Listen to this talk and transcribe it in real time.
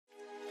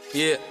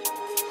Yeah.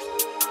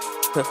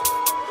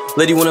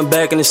 Lady, when I'm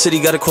back in the city,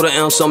 got a quarter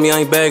ounce on me, I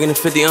ain't bagging the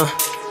 50, Nah.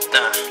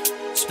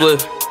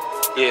 Spliff.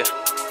 Yeah.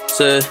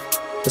 Said,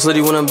 this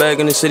lady, when I'm back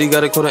in the city,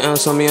 got a quarter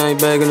ounce on me, I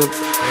ain't bagging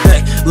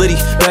the Liddy,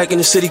 back in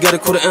the city, got a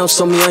quarter ounce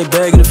on me, I ain't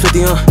bagging the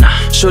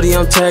 50, Shorty,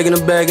 I'm tagging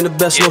the bag in the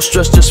best, no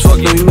stress, just fuck,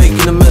 then we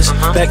making a mess.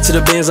 Back to the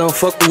bands, I don't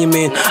fuck with your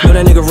man. Know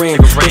that nigga ran.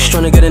 Just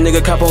tryna get a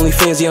nigga cop only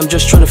fans. Yeah, I'm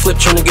just tryna flip,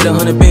 tryna get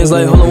 100 bands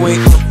like, hold on, wait.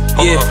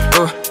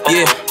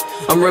 Yeah.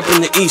 I'm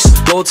reppin' the East.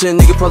 Low 10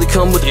 nigga probably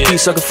come with the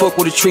piece. I can fuck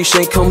with a tree, she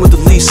ain't come with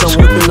the lease. I'm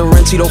whippin' the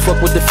rent, he don't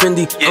fuck with the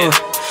Fendi.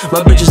 My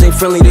bitches ain't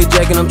friendly, they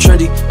jackin', I'm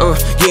trendy.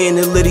 Getting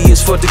the litty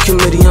is fuck the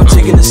committee. I'm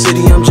taking the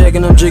city, I'm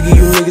jacking, I'm jiggy.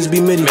 You niggas be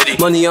middy.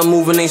 Money I'm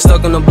moving, ain't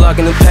stuck on the block.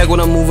 In the pack, when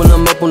I'm moving,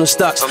 I'm up on the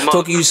stocks.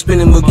 Talking you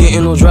spinning, but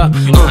getting no drop.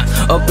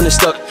 Up in the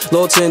stuck.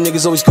 Low 10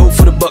 niggas always go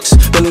for the bucks.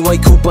 Bentley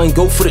white coupe, I ain't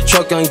go for the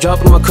truck. I ain't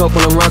dropping my cup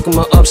when I'm rocking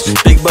my ups.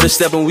 Big butter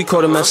steppin', we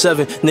caught him at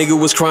 7. Nigga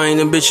was crying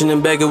and bitching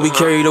and begging. We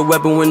carried a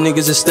weapon when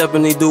niggas is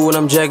stepping. They do what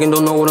I'm jacking,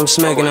 don't know what I'm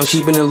smacking. I'm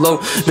keeping it low,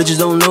 bitches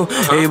don't know.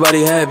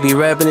 Everybody happy,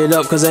 wrapping it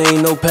up cause I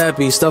ain't no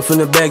pappy. Stuff in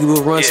the baggy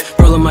with runs.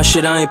 Rollin' my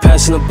shit, I ain't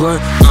passing a blunt.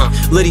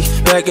 Liddy,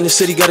 back in the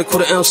city, got a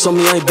quarter ounce on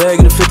me, I ain't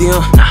bagging the 50,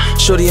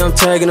 Shorty, I'm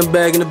tagging the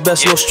bag in the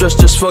best, no stress,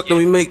 just fuck, then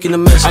we making a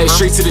mess. I ain't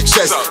straight to the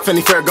chest,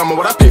 Fendi Ferragamo,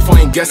 what I pay for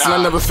ain't guessing. I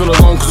never feel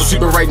alone, cause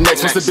we'll keep it right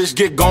next. Once the bitch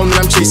get gone, then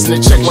I'm chasing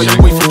the check. While you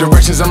wait for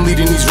directions, I'm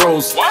leading these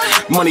roles.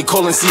 Money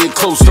calling, see it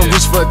close, don't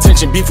reach for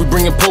attention, beef, we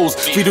bringing poles.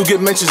 We do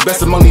get mentions,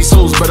 best among these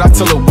hoes, but I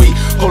tell her wait,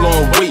 hold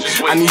on, wait.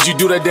 I need you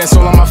do that dance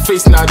all on my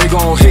face, now they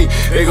gon' hate,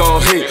 they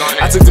gon' hate.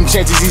 I took them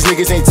chances, these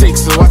niggas ain't take,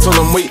 so I told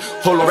them wait,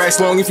 hold on, racks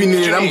long if you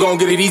need it, I'm gon'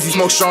 get it easy,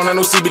 smoke strong, I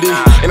know CBD.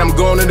 And I'm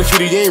going in the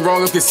future, you ain't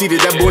wrong, I'm conceited.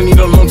 That boy need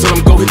a loan, tell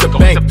him go hit the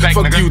bank.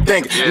 Fuck you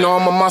think, you know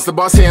I'm a monster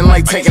boss, hitting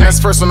like tanking. That's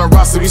first on the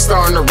roster, we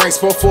starting the ranks.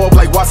 4-4 up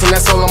like Watson,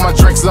 that's all on my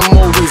drinks. I'm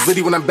always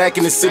litty when I'm back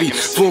in the city.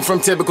 Flew from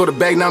typical to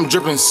bag, now I'm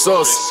dripping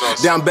sauce.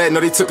 Down bad,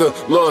 no they took a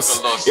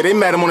loss. Yeah, they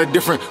mad I'm on a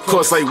different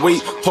course, like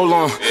wait, hold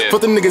on.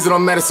 Put them niggas, it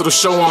don't matter, so the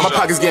show on. My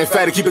pockets getting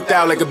fatter, keep it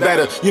thou like a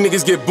batter. You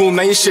niggas get boom,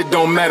 now your shit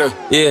don't matter.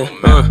 Yeah,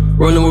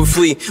 running with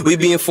Fleet, we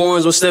be in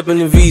foreigns, we're stepping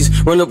in V's.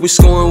 Run up, we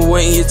scoring, we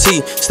waiting your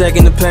T.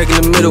 Stacking the pack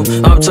in the middle.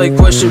 Uptight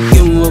question,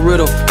 give him a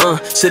riddle.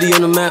 City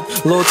on the map,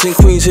 low 10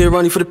 queens here,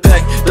 running for the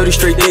pack. 30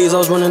 straight days, I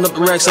was running up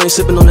the racks, I ain't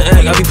sipping on the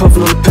act. I be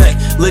puffing on the pack.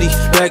 Liddy,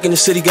 back in the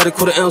city, got a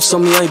quarter ounce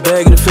on me, I ain't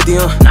bagging the 50,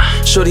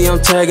 Shorty,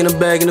 I'm tagging the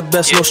bag in the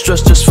best, no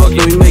stress, just fuck,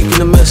 then we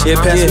making a mess.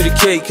 Yeah, pass me the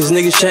cake, cause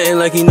niggas chatting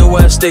like he know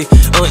where I stay.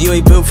 You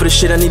ain't built for the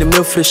shit, I need a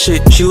meal for the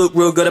shit. She look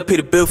real good, I pay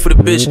the bill for the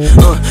bitch.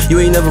 You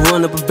ain't never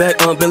run up a back,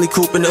 Bentley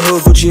coupe in the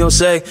hood, Gucci on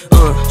sag.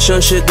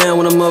 Shut shit down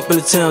when I'm up in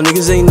the town.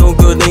 Niggas ain't no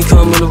good, they ain't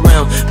coming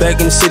around. Back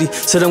in the city,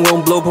 said I'm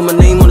gon' blow, put my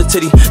name on the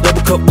titty.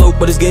 Double cup blow,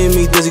 but it's getting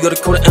me dizzy. Got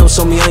a quarter ounce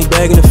on me, I ain't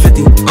bagging the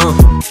 50.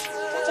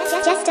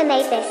 Just to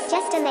make this,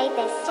 just to make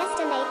this, just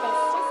to make this.